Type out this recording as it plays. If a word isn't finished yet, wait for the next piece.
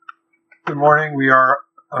Good morning. We are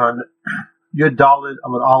on Yud Daled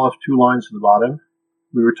Amud Aleph, 2 lines to the bottom.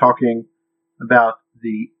 We were talking about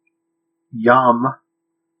the Yam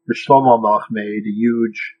that Shlomo Melech made, a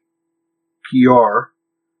huge kior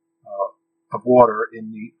of water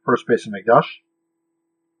in the first Beis Hamikdash.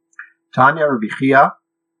 Tanya Rabbi Chia,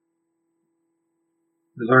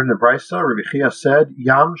 we learned in the Brisa, Rabbi Chia said,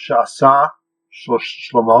 Yam Sha'asa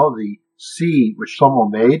Shlomo, the sea which Shlomo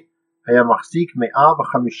made, Haya Machzik Me'ah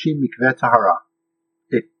v'Chamishim Mikveh Tahara.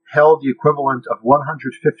 It held the equivalent of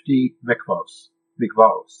 150 mikvos.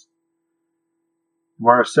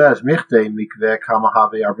 Gemara says, Michte mikveh kama have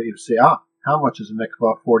 40 seah. How much is a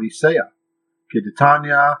mikvah? 40 seah.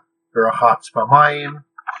 Kedetanya berachatz pamayim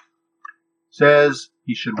says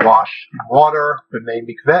he should wash in water b'mei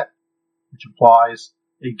mikveh, which implies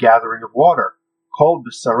a gathering of water. Kol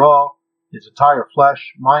b'saro, his entire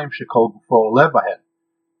flesh, mayim shekol gufo levahen,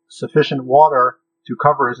 sufficient water to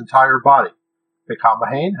cover his entire body.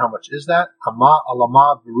 Bekamahain, how much is that? Ama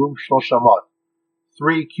alama v'rum shloshamot,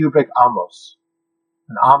 3 cubic amos.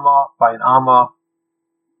 An amma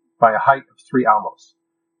by a height of 3 amos.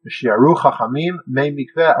 V'shiaru chachamim mei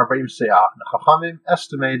mikveh 40 seah. And the chachamim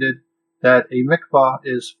estimated that a mikvah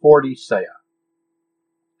is 40 seah.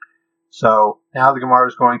 So now the Gemara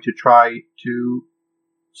is going to try to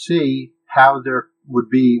see how there would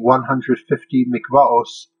be 150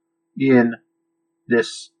 mikvaos in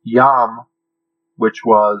this yam, which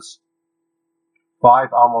was 5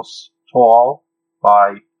 amos tall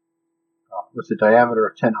by with a diameter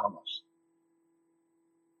of 10 amos.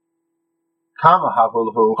 Kama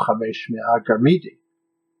havulhu chamesh me'ah garmidi.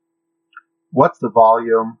 What's the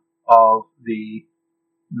volume of the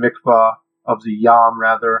mikvah, of the yam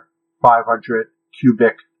rather? 500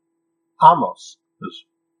 cubic amos. It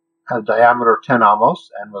had a diameter of 10 amos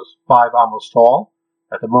and was 5 amos tall.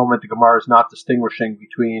 At the moment, the Gemara is not distinguishing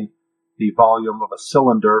between the volume of a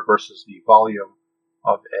cylinder versus the volume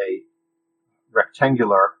of a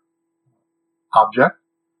rectangular object.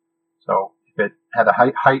 So if it had a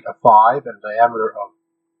height of 5 and a diameter of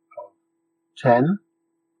 10,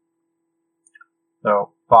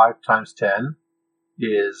 so 5 times 10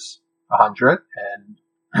 is 100,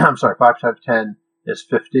 and 5 times 10 is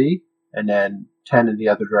 50, and then 10 in the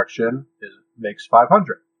other direction makes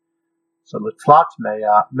 500. So l'tlat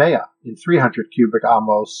mea, in 300 cubic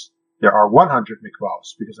amos, there are 100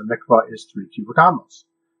 mikvahs, because a mikvah is 3 cubic amos.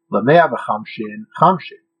 L'mea v'chamshin,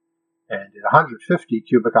 chamshin. And in 150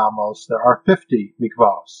 cubic amos, there are 50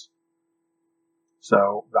 mikvahs.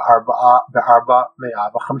 So v'arba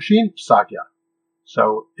mea v'chamshin sagya.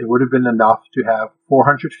 So it would have been enough to have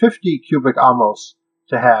 450 cubic amos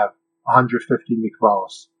to have 150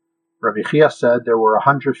 mikvahs. Rabbi Chia said there were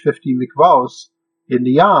 150 mikvahs in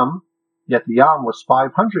the yam, yet the yam was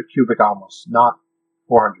 500 cubic amos, not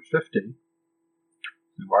 450.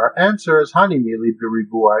 Our answer is Hani Mili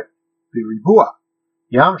Biribua.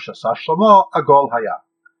 Yam Shasa Shlomo Agol Haya.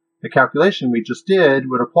 The calculation we just did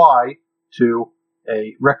would apply to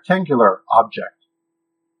a rectangular object,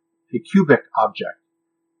 a cubic object.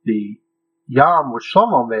 The yam which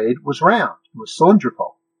Shlomo made was round, it was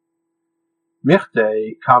cylindrical.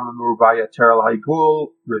 Michte Kama Murubaya Teral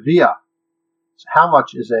Haigul Revia. How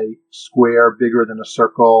much is a square bigger than a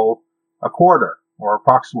circle? A quarter, or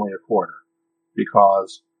approximately a quarter,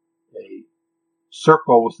 because a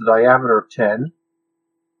circle with a diameter of 10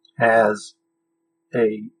 has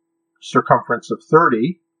a circumference of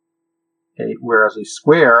 30, whereas a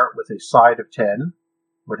square with a side of 10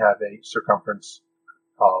 would have a circumference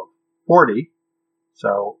of 40,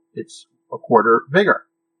 so it's a quarter bigger.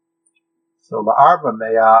 So la'arba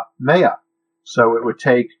mea. So it would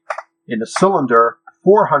take, in a cylinder,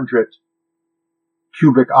 400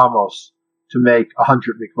 cubic amos to make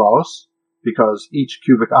 100 mikvos, because each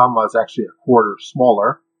cubic amma is actually a quarter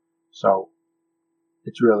smaller, so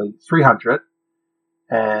it's really 300.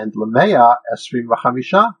 And l'mea esrim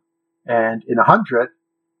v'chamisha, and in 100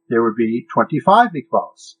 there would be 25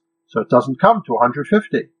 mikvos, so it doesn't come to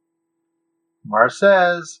 150. Gemara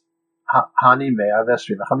says hani mea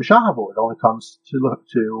v'esrim v'chamisha havu, it only comes to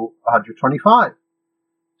 125.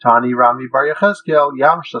 Tani Rami Bar Yechezkel,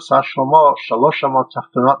 Yam Shasa Shlomo Shalosh Amot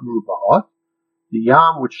Tachtonot Merubaot. The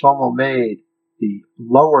yam which Shlomo made, the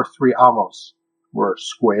lower 3 amos were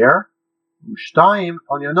square, Ushtayim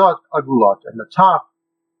Onyanot Agulot, and the top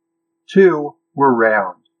 2 were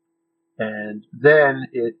round. And then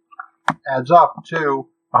it adds up to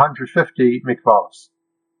 150 mikvos.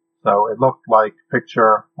 So it looked like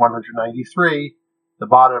picture 193. The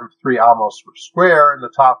bottom 3 amos were square, and the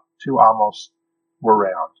top 2 amos were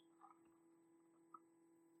round.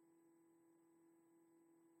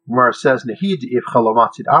 Gemara says, Nehid if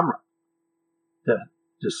chalomatzid amra. the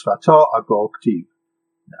Svato Agol Ktiv.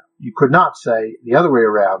 Now, you could not say the other way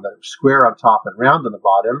around, that it was square on top and round on the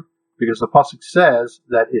bottom, because the pasuk says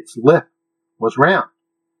that its lip was round.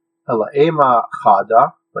 Ela ema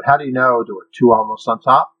chada, but how do you know there were two almost on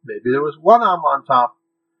top? Maybe there was one alma on top.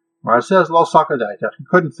 Mara says lo sakadaitach. You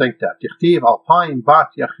couldn't think that. Tichtiv alpayim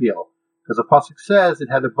bat yachil, because the pasuk says it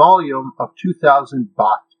had a volume of 2,000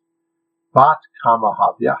 bat. Bat kama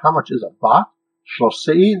havya. How much is a bat? Shlosh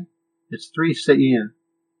sein. It's 3 sein.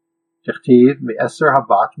 Tichtiv mi eser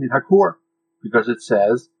habat min hakur, because it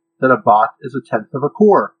says that a bat is a tenth of a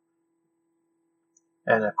kur,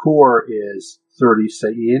 and a kur is 30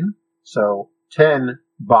 sein. So 10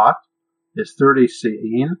 bat is 30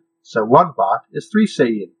 sein. So 1 bat is 3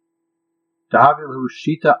 sein. Davilu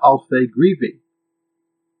shita alfei grivi.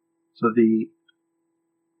 So the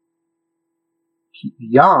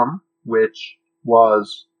yam, which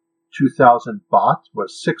was 2,000 bat,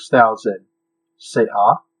 was 6,000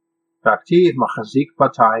 se'ah. Vaktiv machazik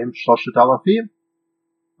batayim shloshet alafim.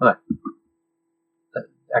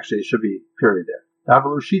 Actually, it should be period there.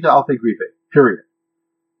 Davilu shita alfei grivi. Period.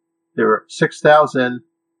 There were 6,000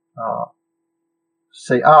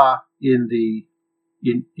 se'ah in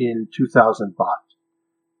 2,000 bat.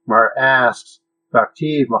 Mar asks,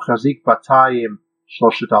 Vaktiv machazik batayim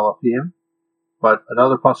shloshet alafim, but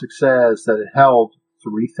another pasuk says that it held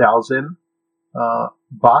 3,000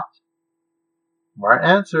 bat. Mar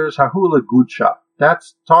answers, Hahula gudsha.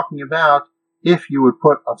 That's talking about if you would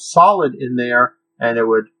put a solid in there and it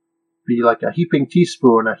would be like a heaping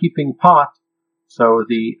teaspoon, a heaping pot. So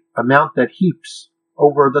the amount that heaps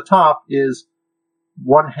over the top is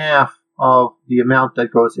 1/2 of the amount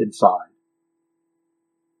that goes inside.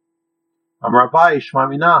 Amrabai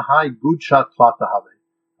shmamina hai gudsha tlatahave.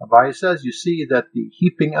 Abai says, you see that the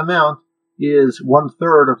heaping amount is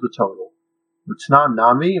 1/3 of the total. Utnan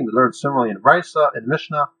nami, and we learned similarly in Brisa and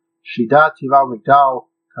Mishnah, Shida Tival Migdal,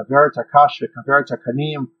 Kaveret Akash, Kaveret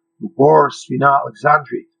Akanim, Ubor, Svina,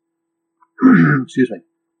 Alexandri. Excuse me.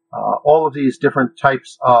 All of these different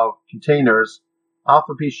types of containers,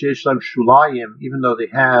 Alpha Pisheshlam Shulayim, even though they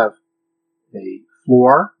have a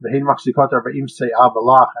floor, Vehin Maxikot Arba'im Se'ah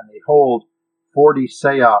Balach, and they hold 40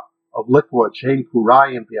 se'ah of liquid, Shein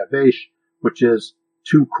Kurayim Biavesh, which is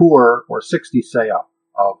 2 kur or 60 se'ah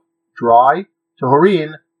of dry, to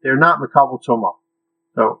Horin, they're not Mekabel Tumah.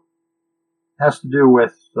 So it has to do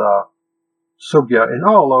with Sugya in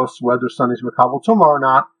Olos, whether something's Mekabel Tumah or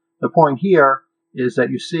not. The point here is that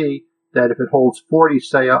you see that if it holds 40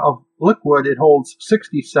 se'ah of liquid, it holds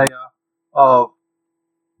 60 se'ah of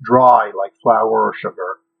dry, like flour or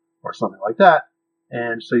sugar or something like that.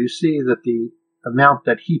 And so you see that the amount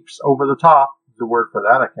that heaps over the top, the word for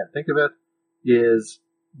that, I can't think of it, is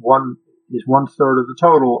 1/3 of the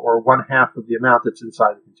total, or 1/2 of the amount that's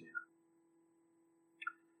inside the container.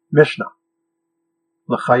 Mishnah.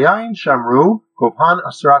 L'chayayin shamru govhan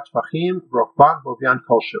asrat tfachim rokban bovyan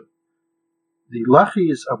kolshu. The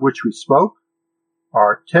lechis of which we spoke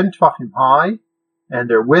are 10 tfachim high, and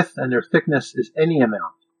their width and their thickness is any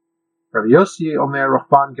amount. Rabbi Yossi omer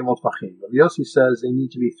rokban gimel tfachim. Rabbi Yossi says they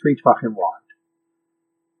need to be 3 tfachim wide.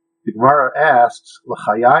 The Gemara asks,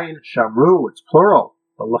 L'chayayin shamru, it's plural.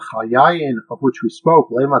 The l'chayayin of which we spoke,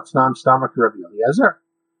 le'matznan stamak Rabbi Eliezer.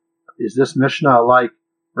 Is this Mishnah like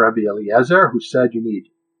Rabbi Eliezer, who said you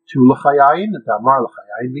need 2 l'chayayin, and Damar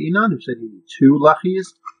l'chayayin v'inan, who said you need 2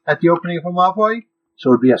 lechis at the opening of a mavoi? So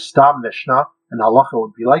it would be a stam Mishnah, and halacha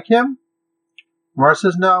would be like him? Gemara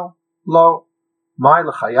says no. Lo. My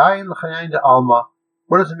l'chayayin de alma.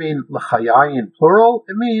 What does it mean, l'chayayin plural?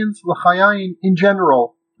 It means l'chayayin in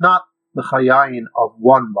general, not l'chayayin of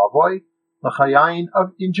one mavoi, l'chayayin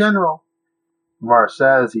of in general. Gemara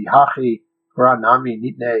says, Ihachi Nami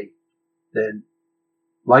nitne. Then,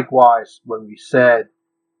 likewise, when we said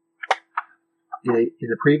in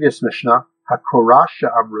the previous Mishnah, Hakorasha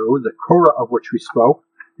Amru, the Korah of which we spoke,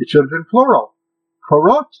 it should have been plural.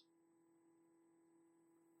 Korot.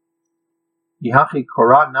 Ihachi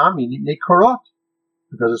Korah Nami nitne Korot.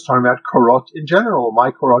 Because it's talking about Korot in general.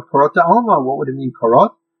 My Korot, Korot Alma. What would it mean,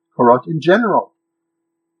 Korot? Korot in general.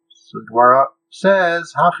 So the Gemara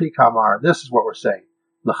says, Hachi Kamar. This is what we're saying.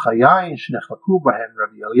 L'chayayin shnechlaku bahem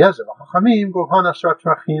Rabbi Eliezer v'chachamim govhan asrat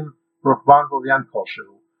tvachim rokban bovyan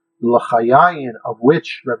kolshu. L'chayayin of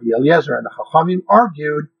which Rabbi Eliezer and the Chachamim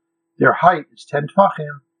argued, their height is 10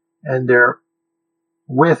 tvachim, and their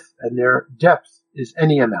width and their depth is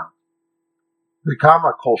any amount.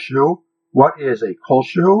 V'kama kolshu. What is a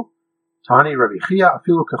kolshu? Tani Rabbi Chia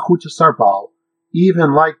afilu kachuta sarbal.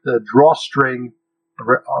 Even like the drawstring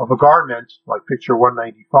of a garment, like picture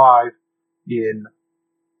 195 in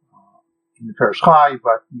the Perish Chai,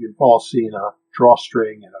 but you've all seen a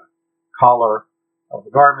drawstring and a collar of the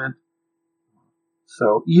garment.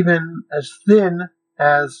 So even as thin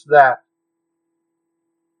as that.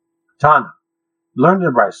 Tana, learned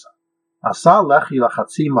in Brisa. Asa lechi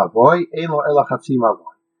lachatzi mavoi, ein lo ela chatzi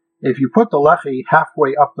mavoi. If you put the lechi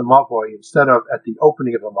halfway up the mavoi instead of at the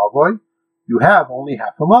opening of the mavoi, you have only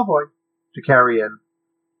half a mavoi to carry in.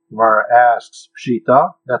 Gemara asks,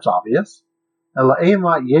 Pshita, that's obvious. Ela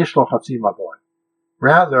ema yesh lo chatzi mavoi.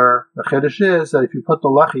 Rather, the chiddush is that if you put the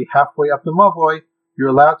lechi halfway up the mavoi, you're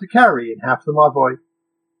allowed to carry in half the mavoi.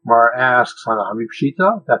 Gemara asks, Hanami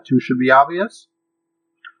Pshita, that too should be obvious.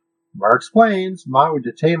 Gemara explains, I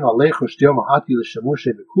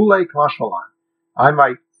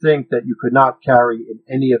might think that you could not carry in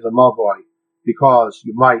any of the mavoi because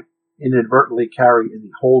you might inadvertently carry in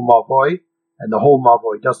the whole mavoi, and the whole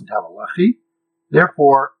mavoi doesn't have a lechi.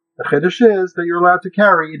 Therefore, the chiddush is that you're allowed to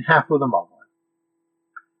carry in half of the mavoi.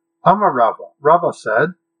 Amar Rava. Rava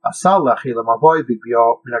said, Asa lechi lemavoi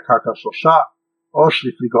v'gbio min hakarka shlosha, o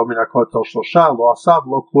shlifligo min hakotel shlosha, lo asav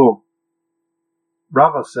lo klum.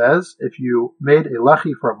 Rava says, if you made a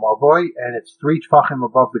lechi for a mavoi and it's 3 tfachim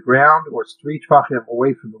above the ground or it's 3 tfachim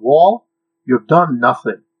away from the wall, you have done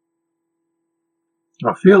nothing.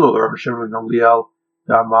 Even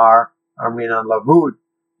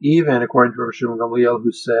according to Rabbi Shimon Gamliel,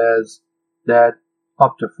 who says that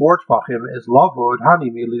up to 4 tfachim is lavud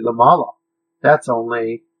hanimi li lamala. That's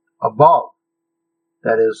only above.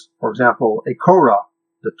 That is, for example, a korah,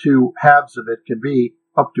 the 2 halves of it can be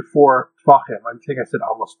up to 4 tfachim. I think I said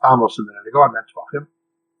almost a minute ago. I meant tfachim.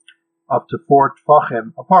 Up to 4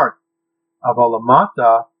 tfachim apart.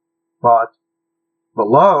 Avalamata, but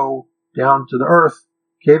below, down to the earth,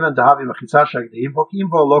 kevan dahavi mechitza shagdim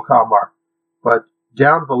vokimvo lo kamar. But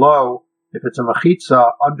down below, if it's a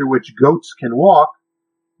mechitza under which goats can walk,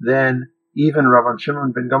 then even Rav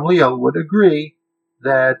Shimon ben Gamliel would agree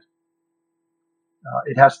that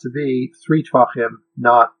it has to be 3 tfachim,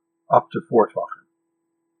 not up to 4 tfachim.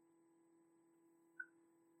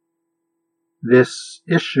 This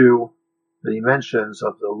issue that he mentions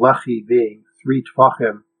of the lechi being 3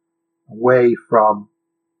 tfachim away from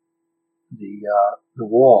the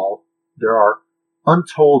wall, there are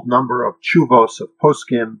untold number of chuvos of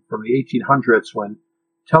poskim from the 1800s when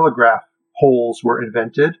telegraph poles were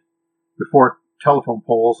invented. Before telephone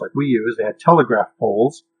poles like we use, they had telegraph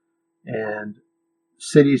poles, and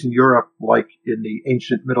cities in Europe, like in the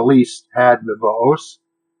ancient Middle East, had mivos,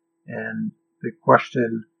 and the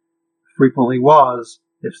question frequently was,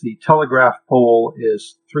 if the telegraph pole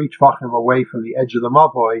is 3 tfachim away from the edge of the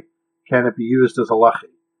mavoi, can it be used as a lechi?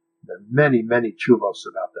 There are many, many chuvos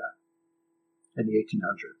about that in the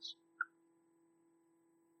 1800s.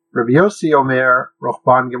 Rabbi Yossi Omer,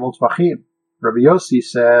 Rochban Gimel Tvachim. Rabbi Yossi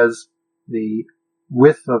says the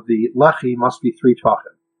width of the lechi must be 3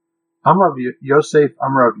 tfachim. Amar Yosef,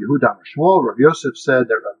 Amar Rav Yehuda, Amar Shmuel. Rav Yosef said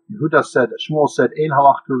that Rav Yehuda said that Shmuel said, Ein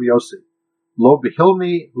halach to Rav Yossi. Lo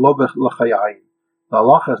behilmi, lo b'lechayayin. The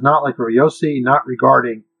halacha is not like Rav Yossi, not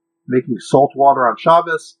regarding making salt water on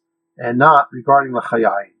Shabbos, and not regarding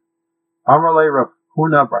lechayayin. Amar le Rav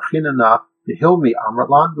Huna bar Chinana, behilmi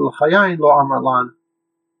amratlan, b'lechayayin lo amratlan.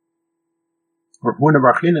 Rav Huna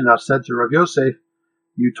bar Chinana said to Rav Yosef,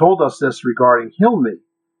 you told us this regarding hilmi.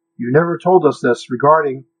 You never told us this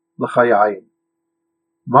regarding lechayayin.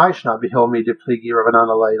 Ma'ishna behilmi de pligi Ravanan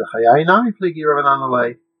alei, lechayayin nami pligi Ravanan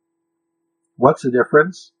alei. What's the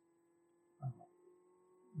difference?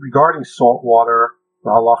 Regarding salt water,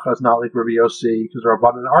 the halacha is not like Rabbi Yossi, because the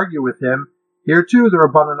Rabbanan argue with him. Here too, the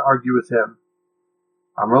Rabbanan argue with him.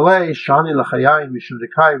 Amrlei shani l'chayayin mishum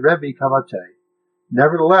dekai Rebbe kavatei.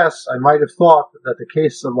 Nevertheless, I might have thought that the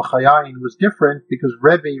case of l'chayayin was different because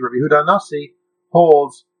Rabbi Yehuda Nasi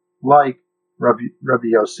holds like Rabbi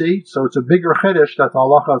Yossi, so it's a bigger chiddush that the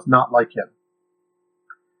halacha is not like him.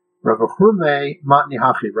 Rav Rechume matni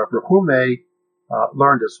hachi. Rav Rechume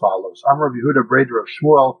learned as follows: Amar Rav Yehuda Breder of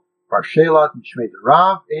Shmuel bar Shelat mishmei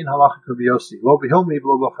Rav ein halacha Rav Yossi lo behilmi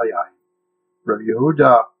v'lo l'chayayin. Rav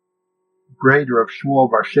Yehuda Breder of Shmuel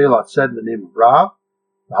bar Shelat said in the name of Rav,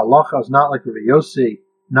 the halacha is not like Rav Yossi,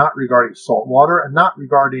 not regarding salt water and not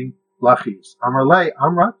regarding lachis. Amar lei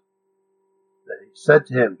Amrat. They said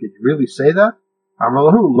to him, "Did you really say that?" Amar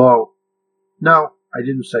lahu lo. No, I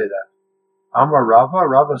didn't say that. Amar Rava.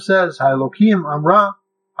 Rava says, "Ha'elokim Amra."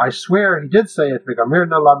 I swear he did say it.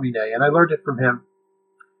 V'gamirna lamine, and I learned it from him.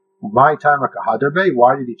 My time akahaderbe.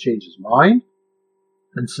 Why did he change his mind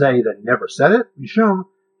and say that he never said it? Mishum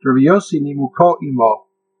Rabbi Yossi nimuko imo.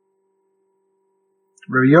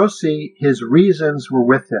 Rabbi Yossi, his reasons were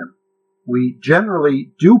with him. We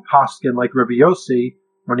generally do paskin like Rabbi Yossi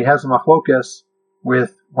when he has a machlokas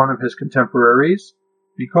with one of his contemporaries,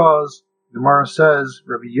 because Gemara says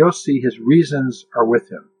Rabbi Yossi, his reasons are with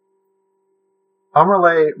him.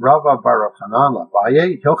 Amarle Rava bar Hanan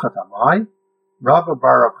l'Abaye hilchat amai. Rava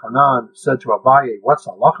bar Hanan said to Abaye, "What's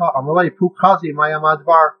halacha?" Amarle pukazi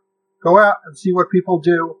mayamadvar. Go out and see what people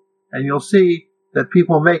do, and you'll see that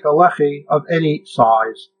people make a lechi of any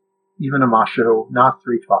size, even a mashu, not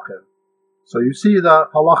 3 tvachim. So you see the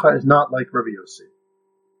halacha is not like Rabbi Yossi.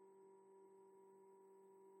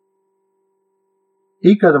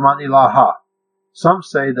 Ika d'mani laha. Some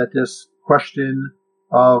say that this question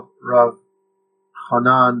of Rav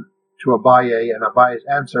Hanan to Abaye and Abaye's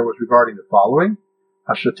answer was regarding the following: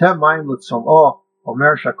 Hashatem mayim l'tzom'o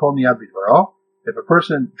omer shakol miyad bidvaro. If a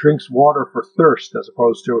person drinks water for thirst, as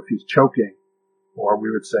opposed to if he's choking, or we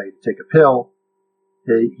would say take a pill,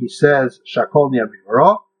 he says shakol miyad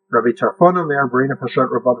bidvaro. Rabbi Tarfon omer b'reina pashat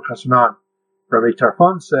Rabbi Chasunan. Rabbi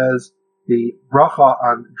Tarfon says the bracha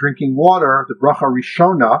on drinking water, the bracha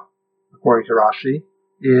rishona, according to Rashi,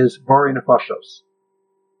 is bari nefashos.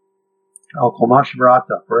 Al kol ma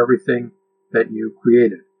shebarata, for everything that you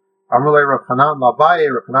created. Amarle Rav Hanan l'Abaye,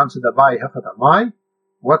 Rav Hanan said Abaye hechat amai.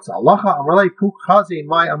 What's halacha? Amarle puk chazi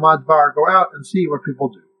mai amadvar. Go out and see what people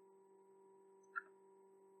do.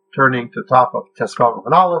 Turning to the top of Tesvav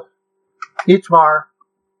and Aleph, Itmar,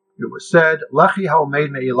 it was said, lechi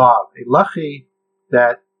ha'omeid me'ilav, a lechi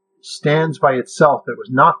that stands by itself, that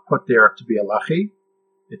was not put there to be a lechi.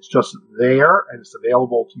 It's just there and it's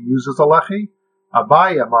available to use as a lechi.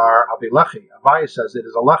 Abaye amar havilechi. Abaye says it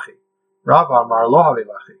is a lechi. Rava amar lo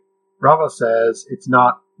havilechi. Rava says it's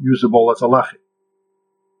not usable as a lechi.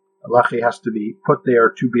 A lechi has to be put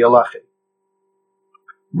there to be a lechi.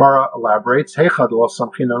 Mara elaborates,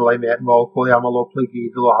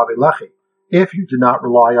 if you did not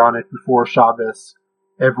rely on it before Shabbos,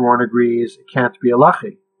 everyone agrees it can't be a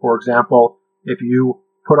lechi. For example, if you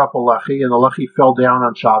put up a lechi and the lechi fell down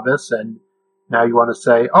on Shabbos, and now you want to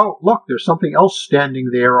say, oh, look, there's something else standing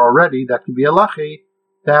there already that can be a lechi,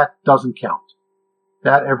 that doesn't count.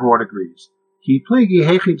 That everyone agrees. They're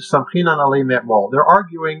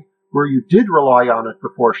arguing where you did rely on it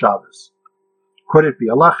before Shabbos. Could it be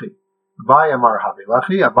a lechi? Abaye amar havi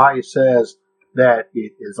lechi. Abaye says that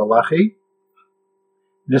it is a lechi.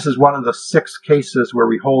 This is one of the 6 cases where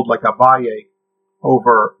we hold like Abaye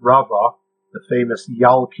over Rava, the famous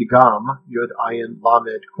Yal Kigam, Yud Ayin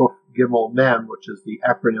Lamed Kuf Gimel Mem, which is the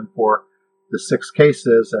acronym for the 6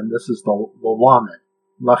 cases, and this is the Lamed,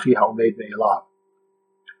 Lechi Ha'omeid Me'elav.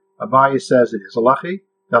 Abaye says it is a lechi,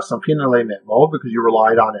 because you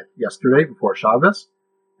relied on it yesterday before Shabbos.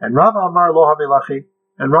 And Rava Amar lo havi lechi,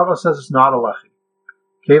 and Rava says it's not a lechi.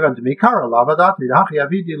 Kevan demikara lavadati hachi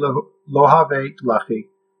avidi lo have lechi,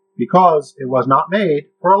 because it was not made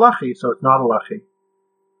for a lechi, so it's not a lechi.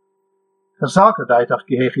 Now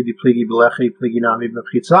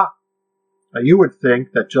you would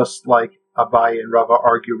think that just like Abaye and Rava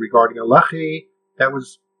argue regarding a lechi, that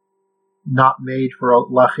was not made for a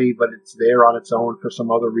lechi, but it's there on its own for some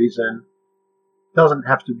other reason. It doesn't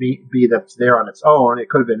have to be that it's there on its own. It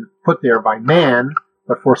could have been put there by man,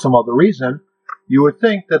 but for some other reason. You would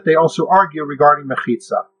think that they also argue regarding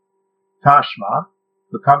mechitza. Tashma,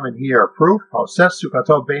 to come in here, proof,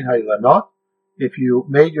 if you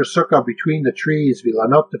made your sukkah between the trees,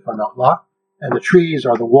 vilanot tefanotla, and the trees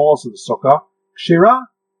are the walls of the sukkah, shira,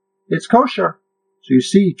 it's kosher. So you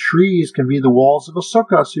see, trees can be the walls of a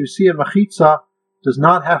sukkah, so you see a mechitza does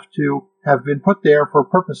not have to have been put there for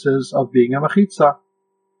purposes of being a mechitza.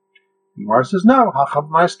 Gemara says, no,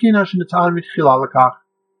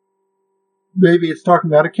 maybe it's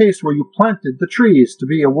talking about a case where you planted the trees to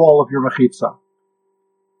be a wall of your mechitza.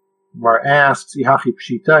 Gemara asks, Ihachi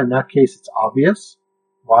Pshita, in that case it's obvious.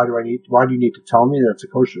 Why do you need to tell me that it's a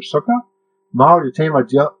kosher sukkah?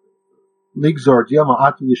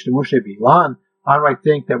 I might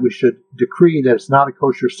think that we should decree that it's not a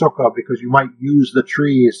kosher sukkah because you might use the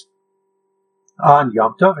trees on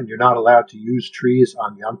Yom Tov, and you're not allowed to use trees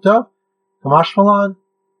on Yom Tov. Kamash Malan.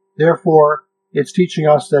 Therefore, it's teaching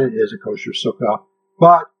us that it is a kosher sukkah,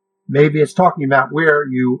 but maybe it's talking about where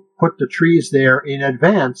you put the trees there in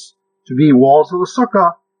advance to be walls of the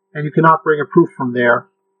sukkah, and you cannot bring a proof from there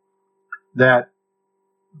that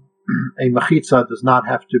a mechitza does not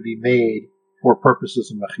have to be made for purposes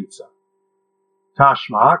of mechitza.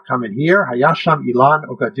 Tashma, come in here. Hayasham ilan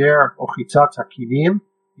ogader ochitzat hakinim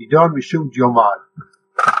nidon mishum diomad.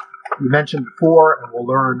 We mentioned before, and we'll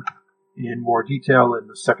learn in more detail in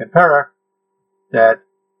the second parak, that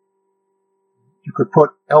you could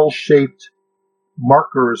put L-shaped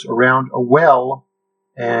markers around a well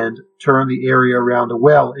and turn the area around the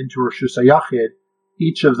well into a Reshus HaYachid.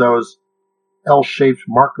 Each of those L-shaped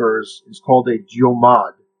markers is called a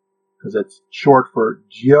diomad, because it's short for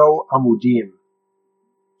dio amudim.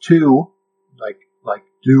 Two, like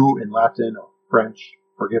do in Latin or French,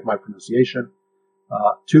 forgive my pronunciation,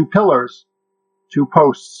 two pillars, two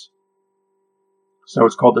posts. So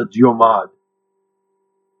it's called a diomad.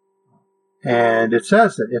 And it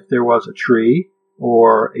says that if there was a tree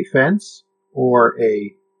or a fence or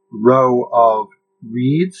a row of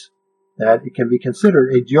reeds, that it can be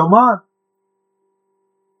considered a diomad.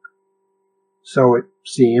 So it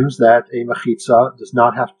seems that a mechitza does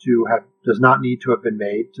not need to have been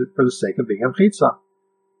made for the sake of being a mechitza.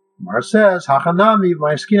 Mar says, "Hachanami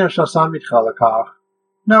ma'askina shasan mitchalakach."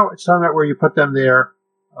 No, it's talking about where you put them there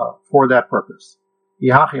for that purpose.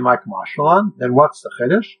 Yihachi mai k'mashalan. Then what's the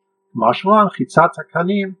chiddush? K'mashalan chitzat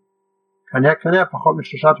hakanim kaneh pachot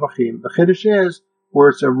mishlashat tvachim. The chiddush is where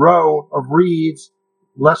it's a row of reeds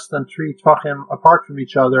less than 3 tvachim apart from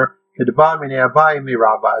each other. Kedba minei Abaye mi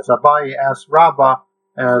Rabba, as Abaye asks Rabba,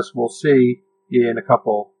 as we'll see in a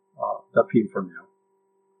couple dapim from now.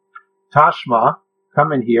 Tashma,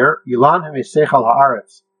 come in here. Ilan ha'mesech al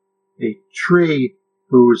haaretz, a tree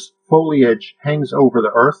whose foliage hangs over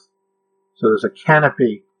the earth. So there's a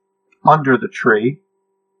canopy under the tree.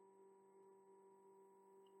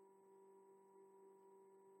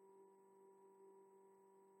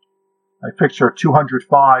 I picture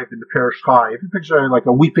 205 in the Parish Chai. If you picture like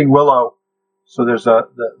a weeping willow, so there's the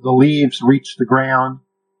leaves reach the ground,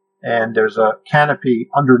 and there's a canopy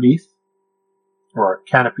underneath, or a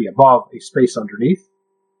canopy above, a space underneath.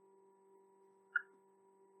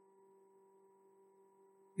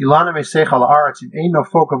 Ilana mesech al haaretz ein no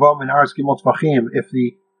fokavo min haaretz gimel tvachim. If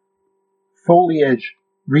the foliage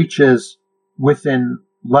reaches within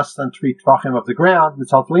less than 3 tvachim of the ground,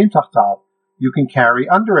 mitzaltalim tachtav, you can carry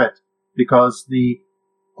under it, because the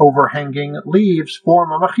overhanging leaves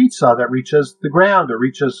form a mechitza that reaches the ground or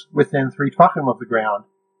reaches within 3 tvachim of the ground.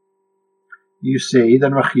 You see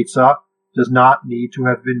that mechitza does not need to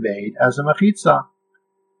have been made as a mechitza.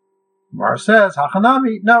 Gemara says,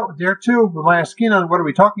 Hachanami, no, there too, b'mayaskinan, what are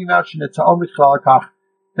we talking about?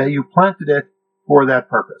 That you planted it for that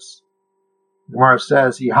purpose. Gemara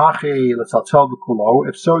says, Hihachi l'tzaltel b'kulo,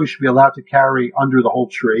 if so, you should be allowed to carry under the whole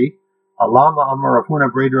tree. Alama amar Rav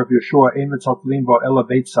Huna Breder of Yeshua ein metzaltelim bo ela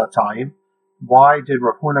beit satayim. Why did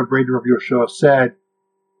Rav Huna Breder of Yeshua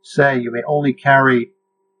say you may only carry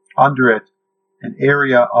under it an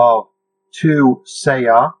area of 2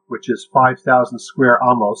 seah, which is 5,000 square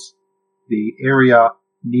amos, the area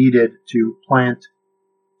needed to plant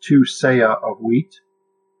 2 seah of wheat,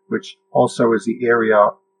 which also is the area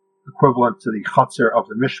equivalent to the chatzir of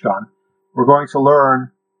the Mishkan. We're going to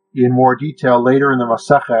learn in more detail later in the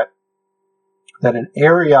Masechet that an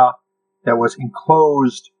area that was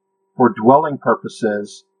enclosed for dwelling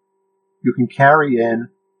purposes you can carry in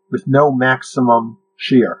with no maximum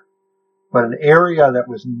shear. But an area that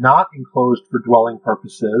was not enclosed for dwelling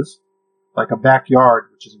purposes, like a backyard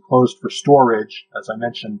which is enclosed for storage, as I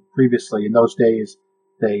mentioned previously, in those days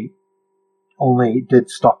they only did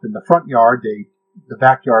stuff in the front yard, the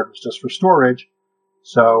backyard was just for storage,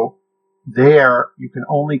 so there you can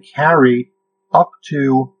only carry up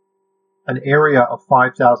to an area of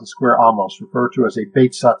 5,000 square amos, referred to as a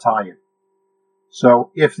beit satayim.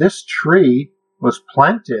 So if this tree was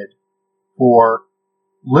planted for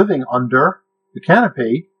living under the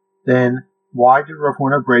canopy, then why did Rav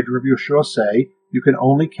Huna Breder of Yeshua say you can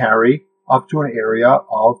only carry up to an area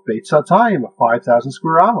of beit satayim, of 5,000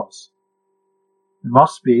 square amos? It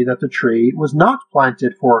must be that the tree was not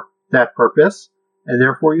planted for that purpose, and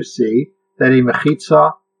therefore you see that a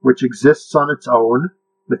mechitza which exists on its own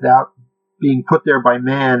without being put there by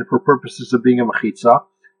man for purposes of being a mechitza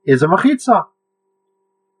is a mechitza.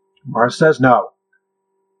 Mar says no.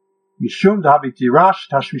 Yishum davi dirash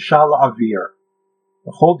tashvishal avir.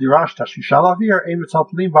 The whole dirash tashvishal avir ein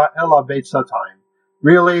metzaltelim ba ela beit satayim.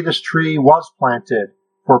 Really, this tree was planted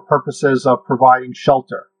for purposes of providing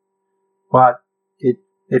shelter, but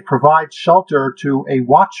it provides shelter to a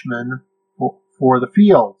watchman for the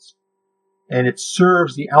fields, and it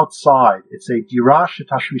serves the outside. It's a dirash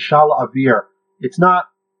tashvishal avir. It's not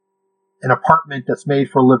an apartment that's made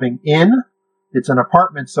for living in. It's an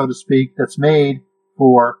apartment, so to speak, that's made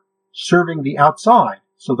for serving the outside,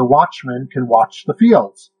 so the watchman can watch the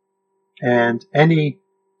fields. And any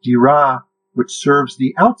dirah which serves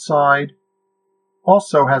the outside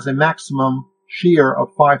also has a maximum shear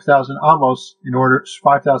of 5,000 amos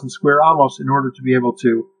 5,000 square amos in order to be able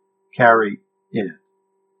to carry in it.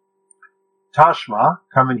 Tashma,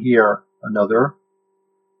 come in here, another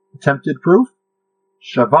attempted proof.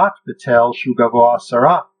 Shavat betel shugavo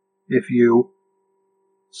asara. If you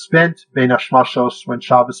spent bein hashmashos, when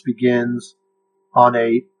Shabbos begins, on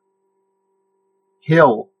a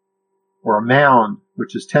hill or a mound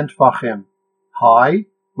which is 10 tfachim high,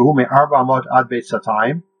 v'hu me'arba amot ad beit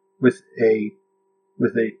satayim, with a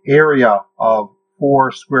area of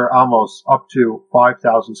 4 square amos up to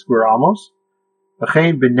 5,000 square amos.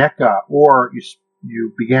 V'chein beneka, or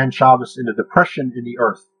you began Shabbos in a depression in the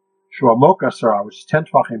earth, shu'amok asara, which is 10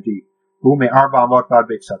 tfachim deep, v'hu me'arba amot ad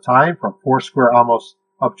beit satayim, from 4 square amos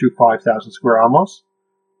up to 5,000 square amos.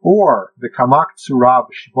 Or the kamak tzura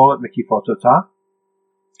v'shvolet mekifotota,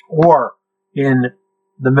 or in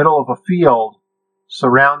the middle of a field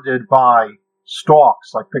surrounded by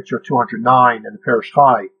stalks, like picture 209 in the Perish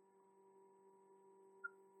Chai,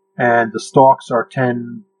 and the stalks are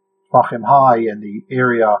 10 tfachim high, and the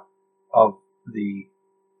area of the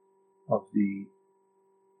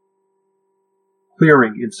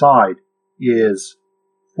clearing inside is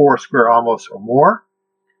 4 square amos or more.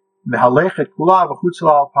 Then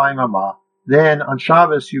on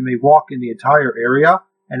Shabbos you may walk in the entire area,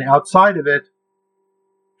 and outside of it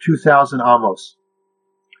 2,000 amos.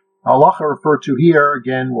 Halacha referred to here,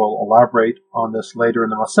 again we'll elaborate on this later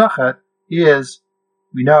in the Masechet, is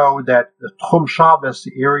we know that the Tchum Shabbos,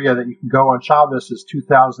 the area that you can go on Shabbos, is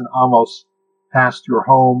 2,000 amos past your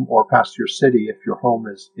home or past your city if your home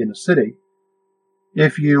is in a city.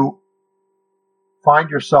 If you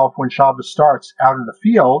find yourself when Shabbos starts out in the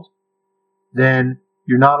field, then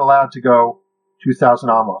you're not allowed to go 2,000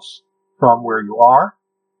 amos from where you are.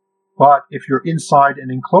 But if you're inside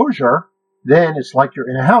an enclosure, then it's like you're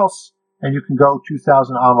in a house and you can go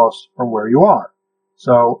 2,000 amos from where you are.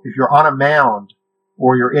 So if you're on a mound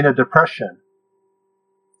or you're in a depression,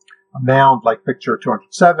 a mound like picture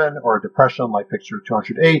 207 or a depression like picture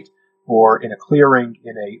 208, or in a clearing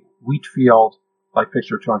in a wheat field like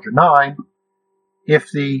picture 209,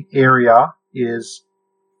 if the area is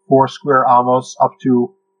 4 square amos up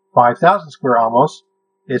to 5,000 square amos,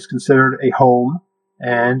 it's considered a home,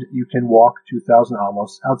 and you can walk 2,000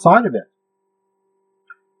 amos outside of it.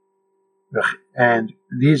 And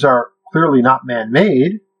these are clearly not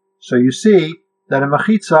man-made, so you see that a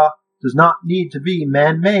mechitza does not need to be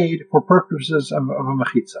man-made for purposes of a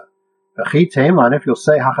mechitza. And if you'll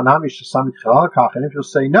say, and if you'll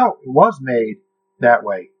say, no, it was made that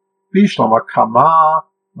way,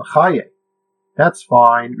 that's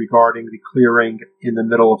fine regarding the clearing in the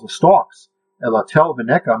middle of the stalks. But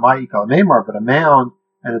a mound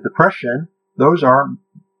and a depression, those are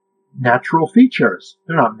natural features.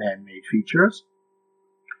 They're not man-made features.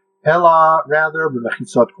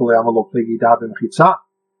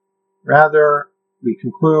 Rather, we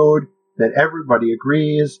conclude that everybody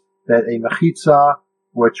agrees that a mechitza,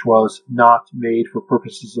 which was not made for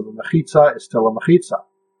purposes of a mechitza, is still a mechitza.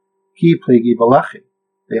 Ki pligi b'lechi.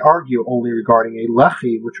 They argue only regarding a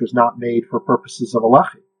lechi, which was not made for purposes of a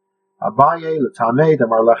lechi. Abaye l'tamei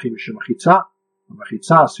damar lechi mishum mechitza.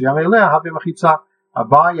 Mechitza suyam eleh habi mechitza.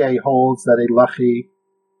 Abaye holds that a lechi,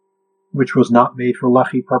 which was not made for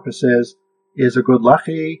lechi purposes, is a good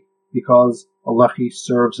lechi because a lechi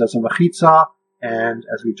serves as a mechitza, and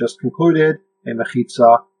as we just concluded, a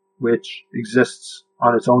mechitza which exists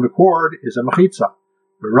on its own accord is a mechitza.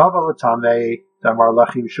 Rava l'tamei damar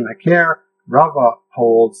lechi mishum heker. Rava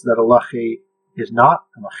holds that a lechi is not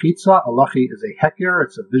a mechitza. A lechi is a heker.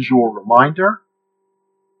 It's a visual reminder.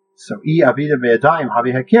 So, avida be'adayim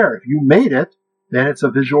havi heker. If you made it, then it's a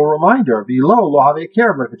visual reminder. V'lo lo havi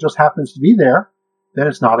heker. But if it just happens to be there, then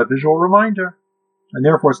it's not a visual reminder, and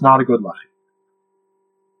therefore it's not a good lechi.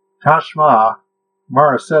 Tashma,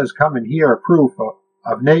 Mara says, come in here, a proof of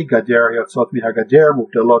avnei gader yotzot min hagader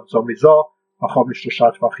muvdalot zo mizo achov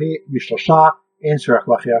mishlosha mishlosha ein tzarech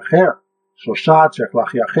lechi acher.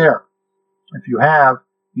 If you have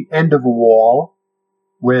the end of a wall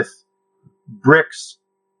with bricks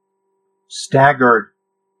staggered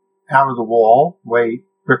out of the wall, the way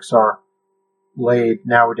bricks are laid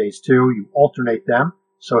nowadays too, you alternate them.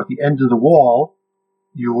 So at the end of the wall,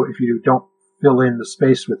 if you don't fill in the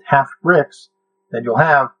space with half bricks, then you'll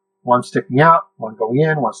have one sticking out, one going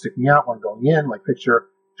in, one sticking out, one going in, like picture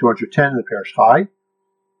 210 in the Perish Chai.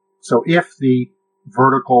 So if the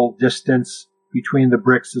vertical distance between the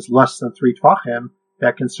bricks is less than 3 tfachim,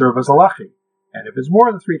 that can serve as a lechi. And if it's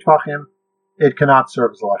more than 3 tfachim, it cannot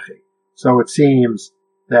serve as a lechi. So it seems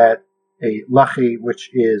that a lechi which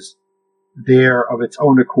is there of its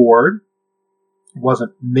own accord,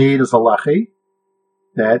 wasn't made as a lechi,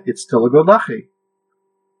 that it's still a good lechi.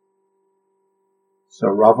 So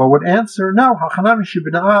Rava would answer, no, no,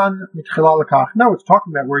 it's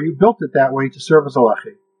talking about where you built it that way to serve as a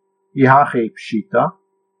lechi. Yihache pshita.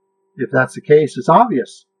 If that's the case, it's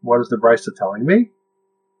obvious. What is the Brisa telling me?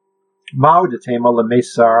 Mao detema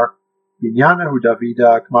lemesar binyanahu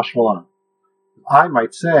Davida kmashmalan. I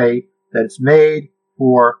might say that it's made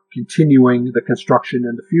for continuing the construction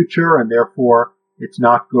in the future, and therefore it's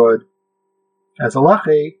not good as a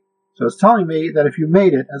lechi. So it's telling me that if you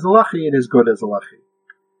made it as a lechi, it is good as a lechi.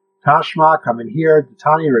 Tashma, come in here.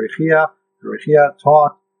 Tani Rechia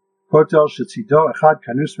taught kotel shetzido echad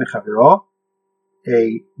kanus mechavero,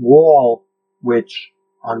 a wall which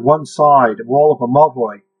on one side, a wall of a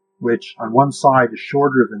mavoi, which on one side is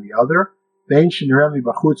shorter than the other. Whether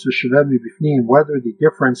the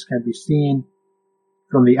difference can be seen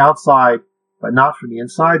from the outside but not from the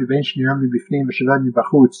inside,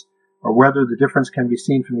 or whether the difference can be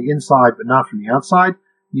seen from the inside but not from the outside.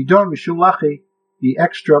 The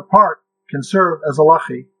extra part can serve as a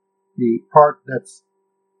lachi. The part that's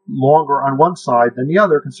longer on one side than the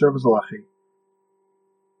other can serve as a lachi.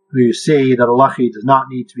 You see that a lachi does not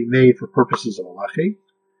need to be made for purposes of a lachi.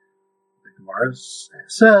 The Gemara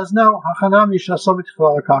says, no,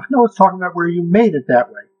 it's talking about where you made it that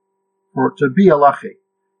way, for it to be a lachi.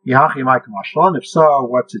 If so,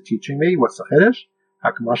 what's it teaching me? What's the chiddush?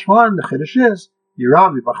 The chiddush is,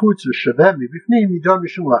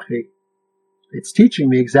 it's teaching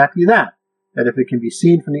me exactly that if it can be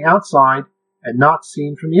seen from the outside and not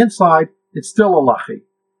seen from the inside, it's still a lachi.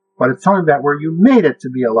 But it's talking about where you made it to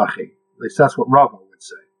be a lachi. At least that's what Rava would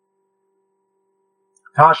say.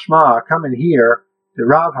 Tashma, come in here. The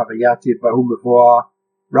Rav Havayativ Bahu Mavoah.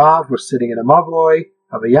 Rav was sitting in a mavoi.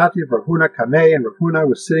 Havayativ Rav Huna Kameh, and Rav Huna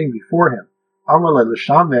was sitting before him. Amar le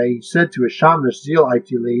L'Shameh, he said to his shamish, Zil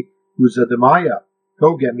Aitili Uzadamaya,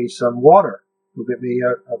 go get me some water. Go get me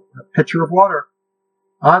a pitcher of water.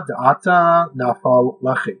 Ad Ata Nafal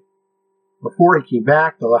Lachi. Before he came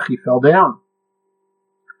back, the lachi fell down.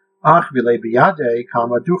 Ach v'le biyade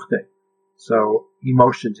kama duchte. So he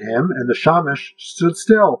motioned to him, and the shamish stood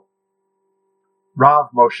still.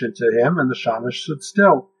 Rav motioned to him, and the shamish stood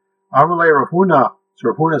still. Amalei Rav Huna. So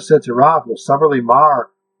Rav Huna said to Rav, Lo savarli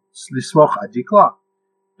mar lismoch adikla.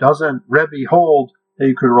 Doesn't Rebbe hold that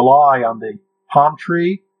you could rely on the palm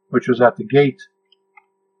tree, which was at the gate,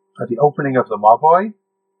 at the opening of the mavoi?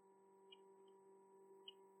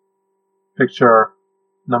 Picture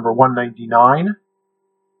number 199.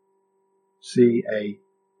 See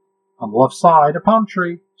on the left side, a palm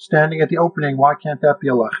tree standing at the opening. Why can't that be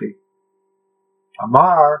a lechi?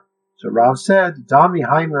 Amar, so Rav said, Dami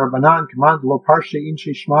Haimer Banan command lo parshe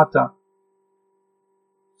inshi shmata.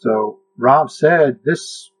 So Rav said,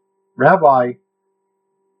 this rabbi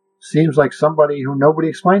seems like somebody who nobody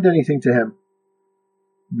explained anything to him.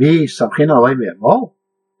 Mi samchina le'me'emol.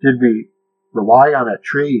 Did we rely on a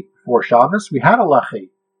tree before Shabbos? We had a lechi,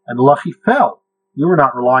 and the lechi fell. We were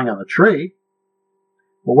not relying on the tree.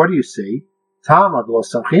 Well, what do you see? Tamad lo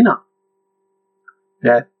samchina.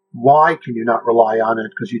 That why can you not rely on it?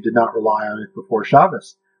 Because you did not rely on it before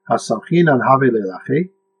Shabbos. Hasamchina and have le'lechi.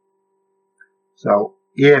 So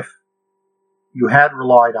if you had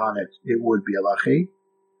relied on it, it would be a lechi.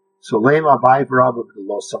 So lema Abai v'Rava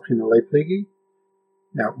lo samchina le'pligi.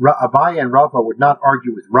 Now Abai and Rava would not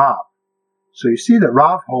argue with Rav. So you see that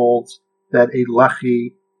Rav holds that a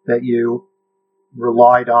lechi that you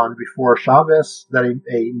relied on before Shabbos, that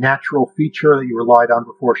a natural feature that you relied on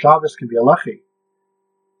before Shabbos can be a lechi.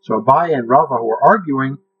 So Abai and Rava, who are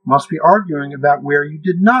arguing, must be arguing about where you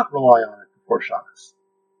did not rely on it before Shabbos.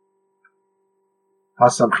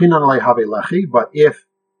 Hasamchinan lehave lechi, but if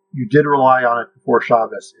you did rely on it before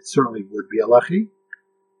Shabbos, it certainly would be a lechi.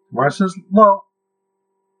 Gemara says, no.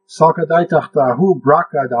 Salka daitachtahu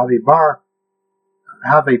braka davi bar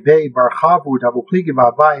have a bay bar chavud havu pligi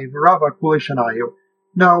ba'abai v'rava kuli shanayu.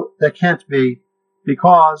 No, that can't be,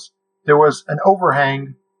 because there was an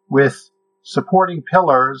overhang with supporting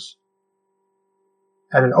pillars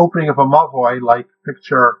at an opening of a mavoi, like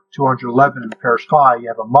picture 211 in the Perish Chai. You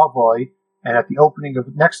have a mavoi, and at the opening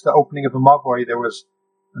of next to the opening of a mavoi, there was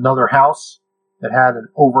another house that had an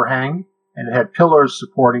overhang, and it had pillars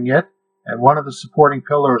supporting it, and one of the supporting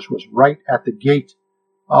pillars was right at the gate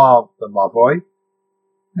of the mavoi.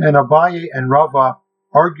 And Abaye and Rava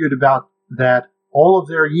argued about that all of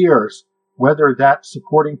their years, whether that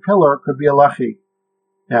supporting pillar could be a lechi.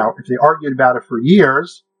 Now, if they argued about it for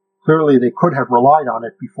years, clearly they could have relied on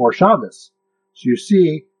it before Shabbos. So you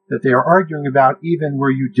see that they are arguing about even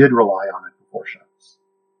where you did rely on it before Shabbos.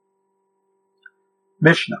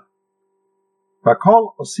 Mishnah.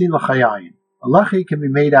 Bakol osin l'chayayin. A lechi can be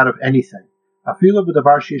made out of anything. Afilu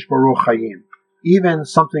b'davar sheish baruch chayim. Even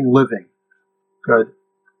something living could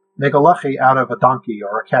make a lechi out of a donkey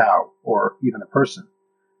or a cow or even a person.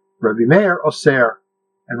 Rabbi Meir oser,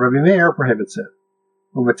 and Rabbi Meir prohibits it.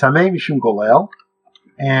 Umetamei mishum golel,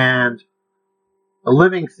 and a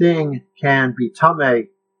living thing can be tameh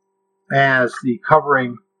as the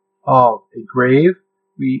covering of a grave.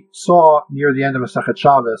 We saw near the end of Masechet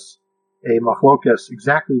Shabbos a machlokas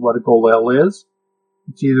exactly what a golel is.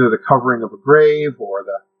 It's either the covering of a grave or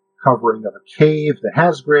the covering of a cave that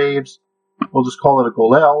has graves. We'll just call it a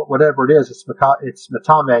golel. Whatever it is, it's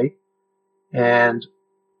metame. And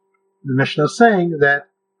the Mishnah is saying that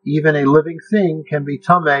even a living thing can be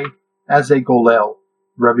tameh as a golel.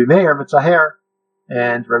 Rabbi Meir mitzaher,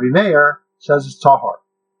 and Rabbi Meir says it's tahar.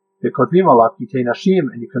 V'kotvim alav kitei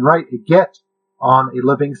nashim, and you can write a get on a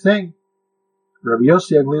living thing. Rabbi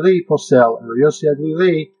Yossi Aglili posel, and Rabbi Yossi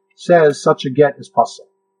Aglili says such a get is pasel.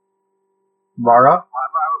 Mara?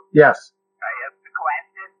 Yes. I have the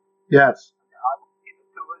question. Yes.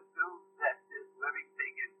 To assume that this living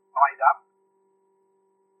thing is tied up.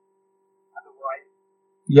 Otherwise,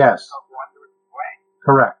 Yes. it's a wandering away.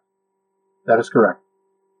 Correct. That is correct.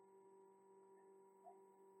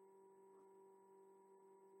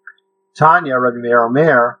 Tanya, Rabbi Meir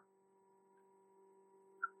Omer,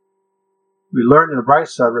 we learned in the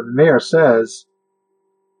Brisa, Rabbi Meir says,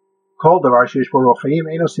 Kol davar sheish bo ruach hayim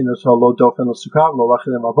eino sinato lo dofen lo sukav lo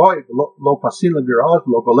lachilem avoy lo pasin lebiraot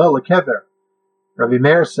lo golel lekever. Rabbi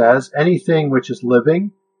Meir says anything which is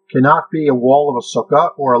living cannot be a wall of a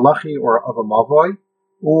sukkah or a lachi or of a mavoy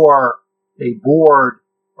or a board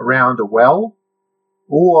around a well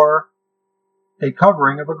or a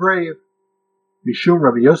covering of a grave. Mishum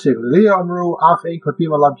Rabbi Yosef Glili Amru Af Ein Kotvim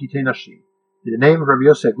Alav Kitei Nashim. In the name of Rabbi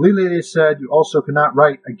Yosef Glili, they said you also cannot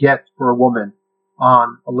write a get for a woman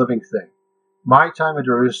on a living thing. My time of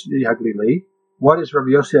Rabbi Yosef Glili. What is Rabbi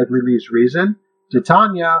Yosef Glili's reason?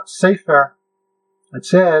 Titania Sefer. It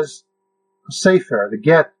says a Sefer. The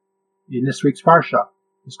get in this week's parsha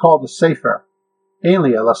is called the Sefer.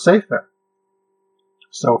 Ainli ala Sefer.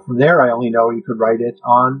 So from there, I only know you could write it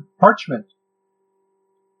on parchment.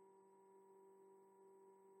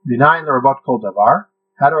 Minayin l'rabot kol davar.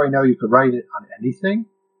 How do I know you could write it on anything?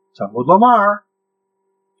 Talmud Lamar.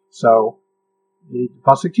 So the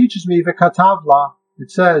pasuk teaches me v'katavla.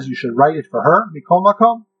 It says you should write it for her mikol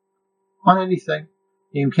makom on anything.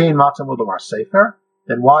 Im kein matamud lamar sefer.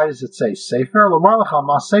 Then why does it say sefer? Lamar lecha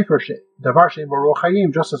ma sefer davar shein bo ruach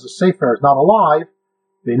hayim. Just as a sefer is not alive,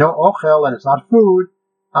 ve'no ochel, and it's not food.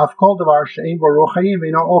 Af kol davar shein bo ruach hayim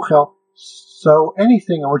ve'no ochel. So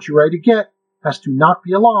anything on which you write a get has to not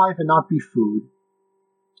be alive and not be food.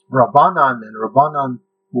 Rabbanan and Rabbanan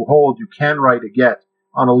who hold you can write a get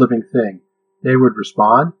on a living thing, they would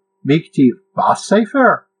respond, Miktiv bas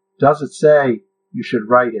sefer? Does it say you should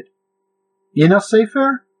write it in a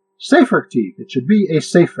sefer? Sefer ktiv. It should be a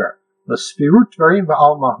sefer. L'sfirut dvarim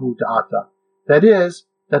va'almahu da'ata. That is,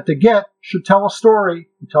 that the get should tell a story.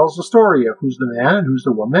 It tells the story of who's the man and who's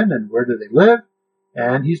the woman and where do they live,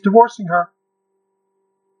 and he's divorcing her.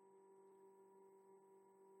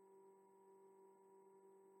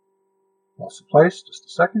 Lost the place, just a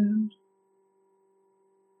second.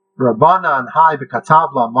 Rabbanan hai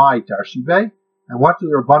v'katavla mai darshive. And what did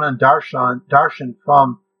the Rabbanan darshan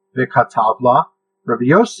from v'katavla? Rabbi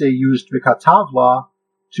Yossi used v'katavla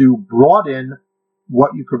to broaden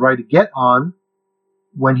what you could write a get on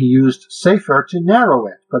when he used sefer to narrow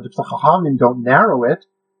it. But if the Chachamim don't narrow it,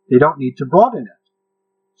 they don't need to broaden it.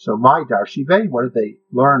 So mai darshive, what did they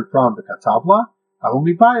learn from v'katavla? They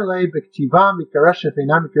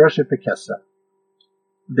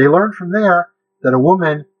learned from there that a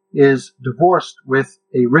woman is divorced with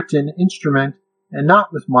a written instrument and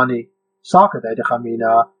not with money. I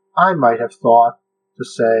might have thought to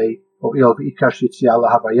say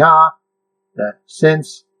that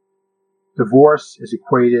since divorce is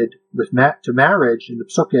equated with to marriage in the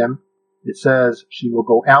Psukim, it says she will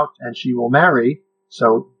go out and she will marry,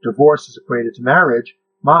 so divorce is equated to marriage.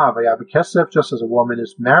 Just as a woman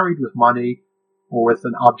is married with money or with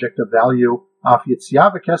an object of value,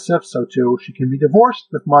 so too she can be divorced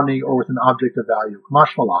with money or with an object of value.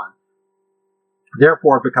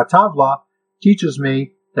 Therefore, V'katavla teaches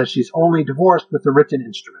me that she's only divorced with the written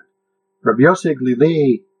instrument. Rabbi Yossi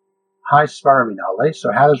Glili, Hai Svaraminale.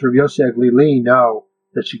 So how does Rabbi Yossi Glili know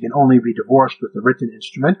that she can only be divorced with the written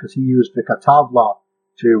instrument? Because he used V'katavla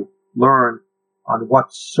to learn on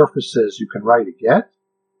what surfaces you can write a get.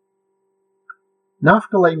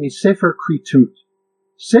 Nafkale mi sefer kritut.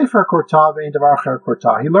 Sefer kortav ein davar acher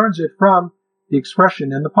kortah. He learns it from the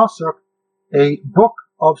expression in the pasuk, a book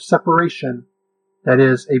of separation. That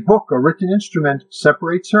is, a book, a written instrument,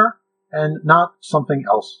 separates her and not something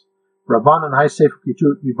else. Rabbanan hai sefer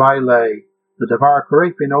kritut mibayle, the davar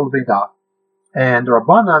korek bein veda. And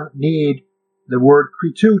Rabbanan need the word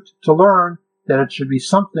kritut to learn that it should be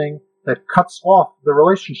something that cuts off the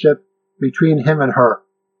relationship between him and her.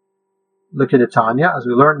 Look at Tanya, as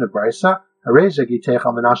we learn in the Brisa, the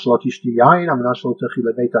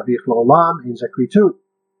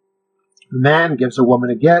man gives a woman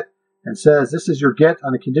a get and says, this is your get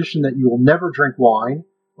on the condition that you will never drink wine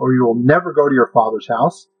or you will never go to your father's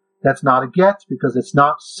house. That's not a get because it's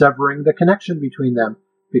not severing the connection between them,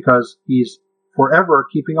 because he's forever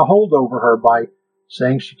keeping a hold over her by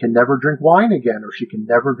saying she can never drink wine again or she can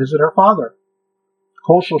never visit her father.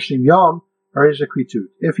 Kol shoshim yom harei kritut.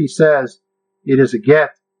 If he says it is a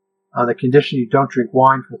get on the condition you don't drink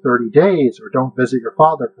wine for 30 days or don't visit your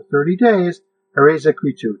father for 30 days, harei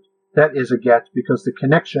kritut. That is a get because the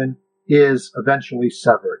connection is eventually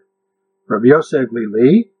severed. Rabbi Yossi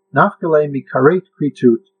Glili, nafkale mikaret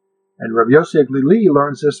kritut. And Rabbi Yossi Glili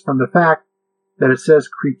learns this from the fact that it says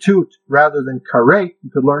kritut rather than karet. You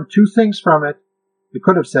could learn two things from it. You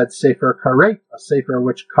could have said sefer karet, a sefer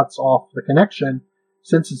which cuts off the connection,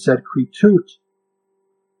 since it said kritut.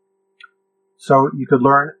 So you could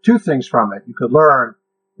learn two things from it. You could learn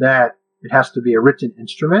that it has to be a written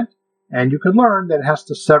instrument, and you could learn that it has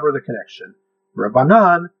to sever the connection.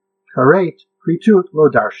 Rabbanan, karet, kritut, lo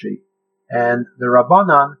darshi. And the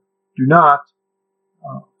Rabbanan do not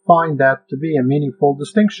find that to be a meaningful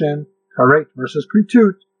distinction, karet versus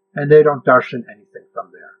kritut, and they don't darshan anything from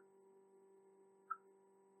there.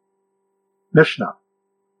 Mishnah.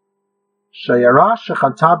 Shayara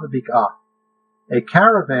shechanta b'bik'ah. A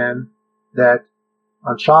caravan that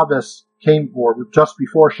on Shabbos came, or just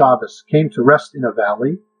before Shabbos, came to rest in a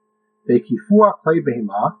valley. Ve'kifua klei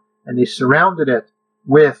behema, and they surrounded it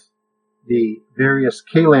with the various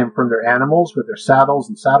kelim from their animals, with their saddles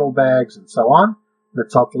and saddlebags and so on.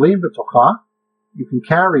 V'tzaltalim b'tocha, you can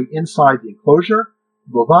carry inside the enclosure.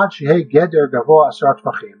 B'vad shehei geder gavoa asar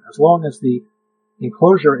tfachim, as long as the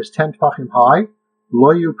enclosure is 10 tfachim high.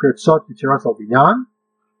 Loyu pirtzot yitirat al binyan,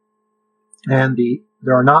 and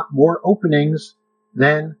there are not more openings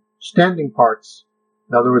than standing parts.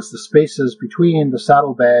 In other words, the spaces between the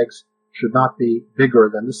saddlebags should not be bigger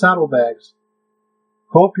than the saddlebags.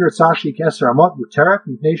 Kol pirtzashi keser amot muteret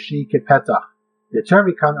mipnei shi kepetach yeter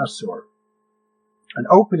mikan asur. An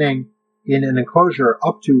opening in an enclosure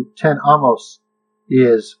up to 10 amos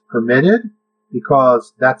is permitted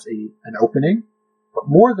because that's an opening, but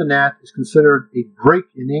more than that is considered a break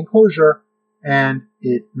in the enclosure, and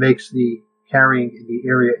it makes the carrying in the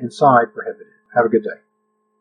area inside prohibited. Have a good day.